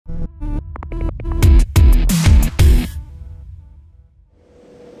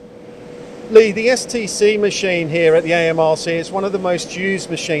Lee, the STC machine here at the AMRC is one of the most used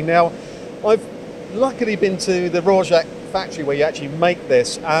machines. Now, I've luckily been to the Rorschach factory where you actually make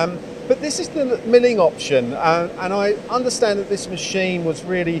this, but this is the milling option, and I understand that this machine was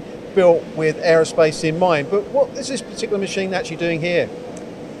really built with aerospace in mind. But what is this particular machine actually doing here?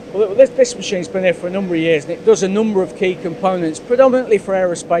 Well, this machine's been here for a number of years, and it does a number of key components, predominantly for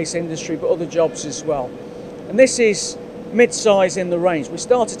aerospace industry, but other jobs as well. And this is mid-size in the range. We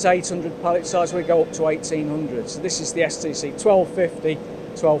start at 800 pallet size, we go up to 1800. So this is the STC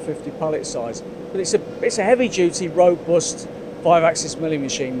 1250 pallet size. But it's a heavy-duty, robust 5-axis milling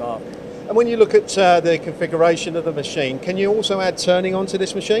machine, Mark. And when you look at the configuration of the machine, can you also add turning onto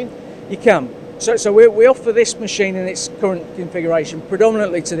this machine? You can. So we offer this machine in its current configuration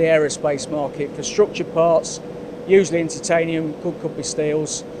predominantly to the aerospace market for structure parts, usually in titanium, could be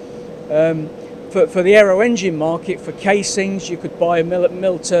steels. For the aero engine market, for casings, you could buy a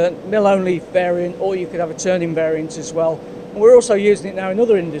mill-only variant, or you could have a turning variant as well. And we're also using it now in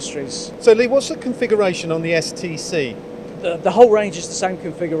other industries. So Lee, what's the configuration on the STC? The whole range is the same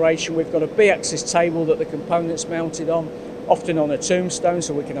configuration. We've got a B-axis table that the component's mounted on, often on a tombstone,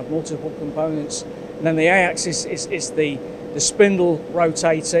 so we can have multiple components. And then the A-axis is the spindle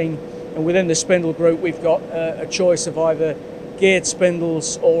rotating, and within the spindle group we've got a choice of either geared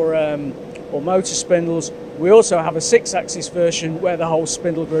spindles or motor spindles. We also have a 6-axis version where the whole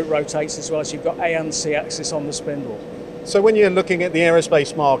spindle group rotates as well, so you've got A and C axis on the spindle. So when you're looking at the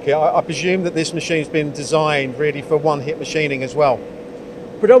aerospace market, I presume that this machine's been designed really for one-hit machining as well?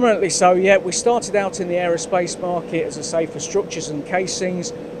 Predominantly so, yeah. We started out in the aerospace market, as I say, for structures and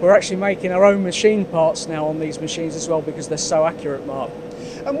casings. We're actually making our own machine parts now on these machines as well because they're so accurate, Mark.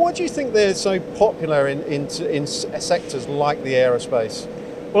 And why do you think they're so popular in sectors like the aerospace?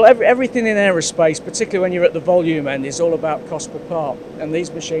 Well, everything in aerospace, particularly when you're at the volume end, is all about cost per part. And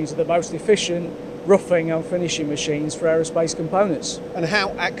these machines are the most efficient roughing and finishing machines for aerospace components. And how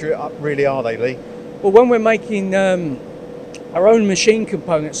accurate really are they, Lee? Well, when we're making our own machine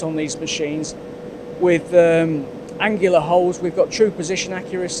components on these machines with angular holes, we've got true position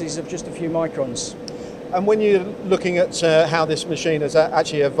accuracies of just a few microns. And when you're looking at how this machine has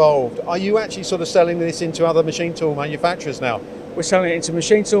actually evolved, are you actually sort of selling this into other machine tool manufacturers now? We're selling it into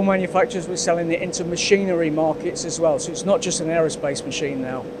machine tool manufacturers, we're selling it into machinery markets as well, so it's not just an aerospace machine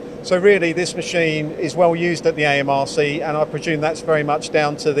now. So really this machine is well used at the AMRC, and I presume that's very much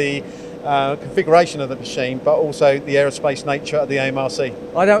down to the configuration of the machine, but also the aerospace nature of the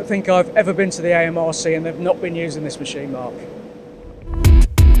AMRC. I don't think I've ever been to the AMRC and they've not been using this machine, Mark.